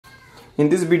In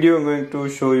this video I'm going to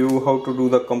show you how to do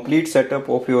the complete setup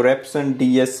of your Epson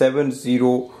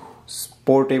DS70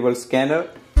 portable scanner.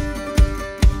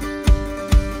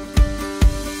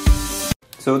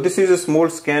 So this is a small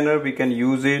scanner, we can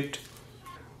use it.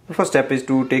 The first step is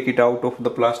to take it out of the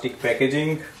plastic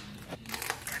packaging.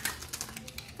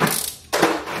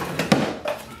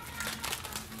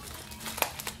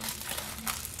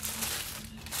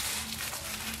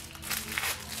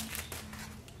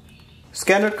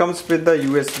 Scanner comes with the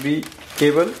USB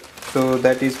cable, so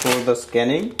that is for the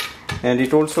scanning, and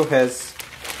it also has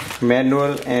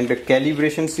manual and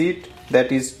calibration sheet,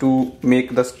 that is to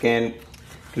make the scan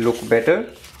look better.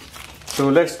 So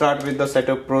let's start with the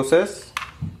setup process.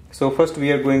 So first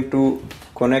we are going to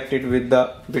connect it with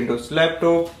the Windows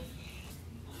laptop.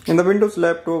 In the Windows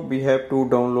laptop we have to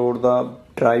download the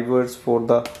drivers for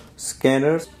the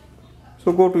scanners.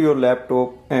 So go to your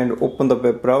laptop and open the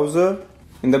web browser.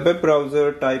 In the web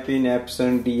browser, type in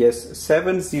Epson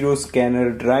DS70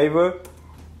 Scanner driver.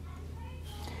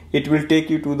 It will take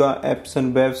you to the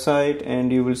Epson website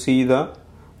and you will see the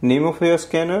name of your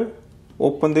scanner.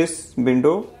 Open this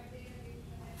window.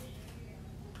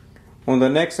 On the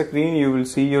next screen, you will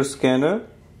see your scanner.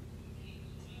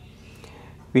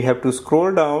 We have to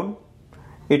scroll down.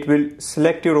 It will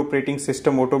select your operating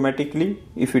system automatically.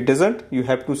 If it doesn't, you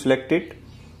have to select it,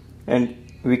 and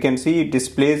we can see it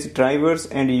displays drivers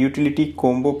and utility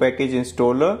combo package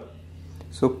installer.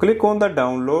 So click on the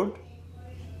download,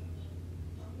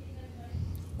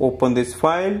 open this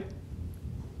file,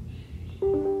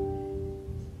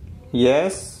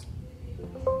 yes,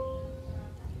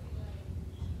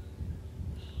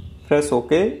 press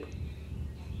OK.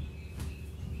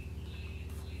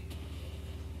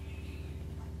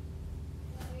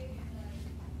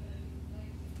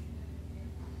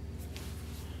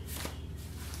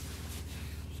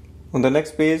 On the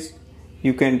next page,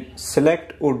 you can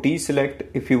select or deselect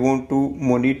if you want to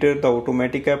monitor the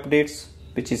automatic updates,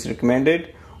 which is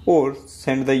recommended, or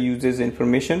send the users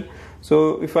information.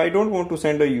 So if I don't want to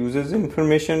send the users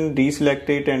information, deselect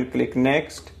it and click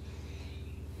next.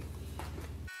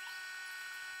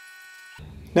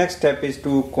 Next step is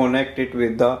to connect it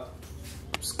with the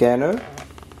scanner.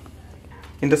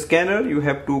 In the scanner, you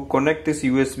have to connect this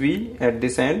USB at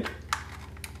this end.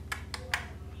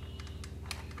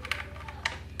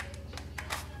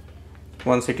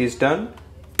 Once it is done,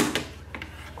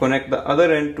 connect the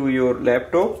other end to your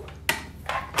laptop.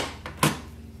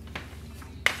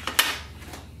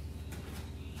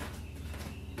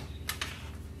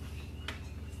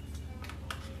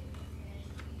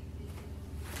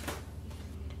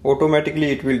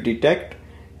 Automatically it will detect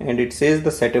and it says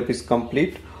the setup is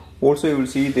complete. Also you will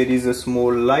see there is a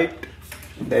small light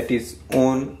that is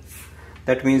on.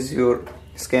 That means your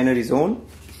scanner is on.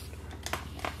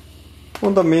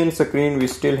 On the main screen we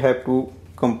still have to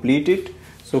complete it,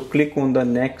 so click on the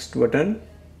next button.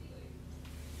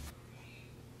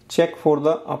 Check for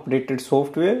the updated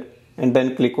software and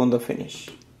then click on the finish.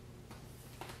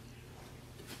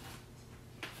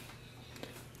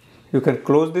 You can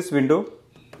close this window.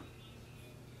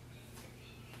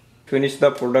 Finish the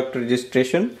product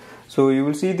registration. So you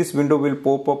will see this window will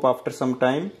pop up after some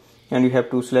time, and you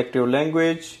have to select your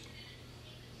language,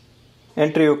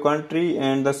 enter your country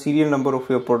and the serial number of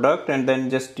your product, and then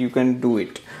just you can do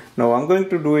it. Now I'm going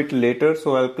to do it later,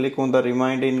 so I'll click on the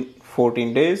remind in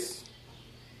 14 days.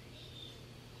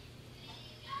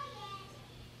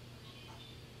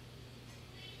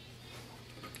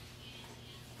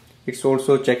 It's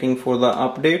also checking for the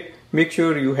update. Make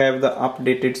sure you have the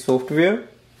updated software.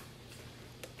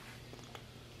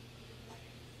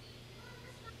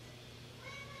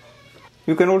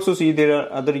 You can also see there are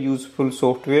other useful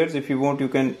softwares. If you want, you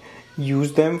can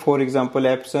use them. For example,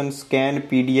 Epson Scan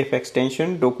PDF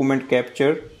extension, Document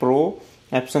Capture Pro,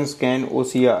 Epson Scan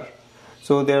OCR.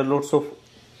 So there are lots of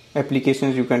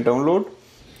applications you can download.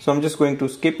 So I'm just going to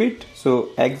skip it. So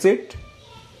exit.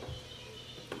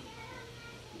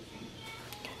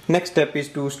 Next step is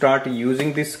to start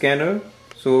using this scanner.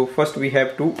 So first we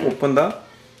have to open the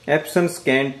Epson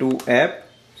Scan 2 app.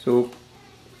 So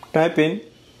type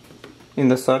in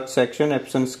the search section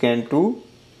Epson Scan 2.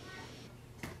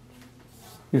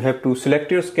 You have to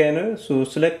select your scanner. So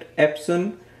select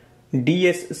Epson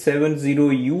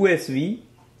DS70 USB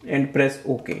and press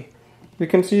OK. You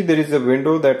can see there is a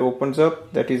window that opens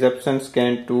up, that is Epson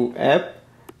Scan 2 app,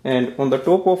 and on the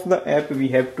top of the app we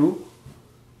have to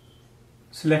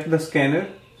select the scanner.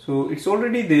 So it's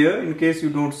already there. In case you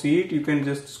don't see it, you can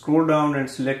just scroll down and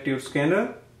select your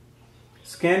scanner.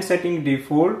 Scan setting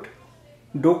default.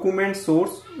 Document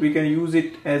source, we can use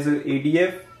it as a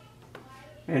ADF,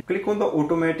 and click on the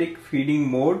automatic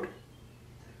feeding mode.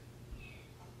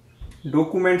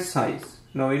 document size.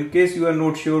 Now in case you are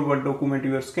not sure what document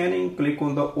you are scanning, click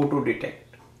on the auto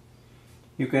detect.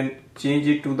 You can change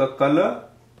it to the color,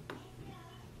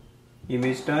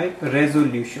 image type,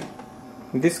 resolution.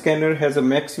 This scanner has a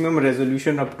maximum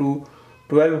resolution up to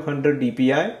 1200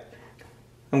 dpi.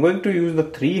 I'm going to use the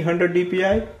 300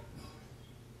 dpi.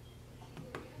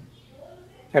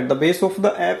 At the base of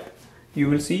the app you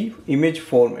will see image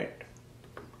format.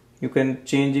 You can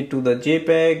change it to the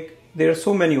JPEG. There are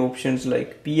so many options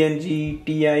like PNG,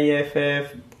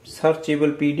 TIFF,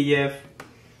 searchable PDF.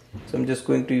 So I'm just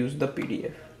going to use the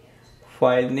PDF.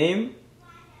 File name.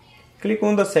 Click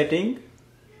on the setting.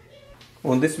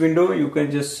 On this window you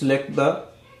can just select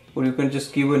or you can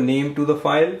just give a name to the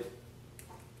file.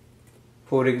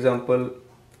 For example,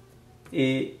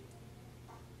 A,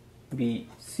 B,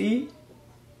 C,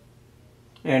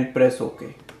 and press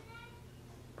OK.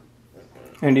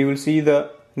 And you will see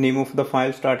the name of the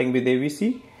file starting with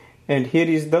ABC, and here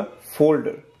is the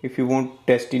folder. If you want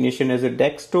destination as a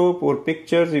desktop or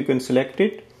pictures, you can select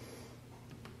it.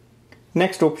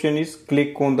 Next option is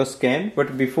click on the scan,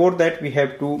 but before that we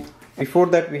have to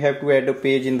add a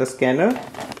page in the scanner.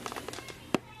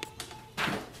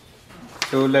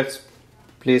 So let's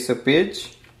place a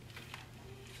page.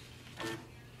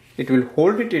 It will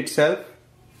hold it itself.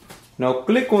 Now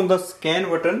click on the scan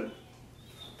button.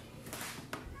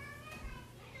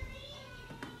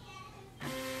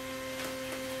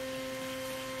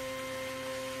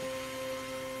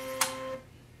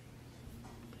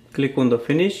 Click on the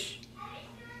finish.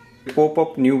 Pop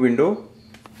up new window,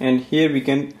 and here we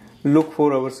can look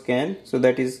for our scan. So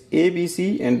that is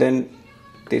ABC and then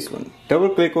this one. Double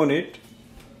click on it.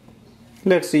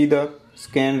 Let's see the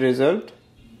scan result.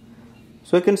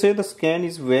 So I can say the scan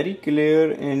is very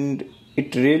clear and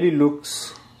it really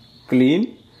looks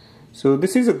clean. So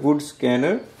this is a good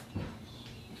scanner.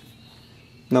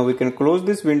 Now we can close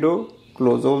this window,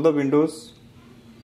 close all the windows.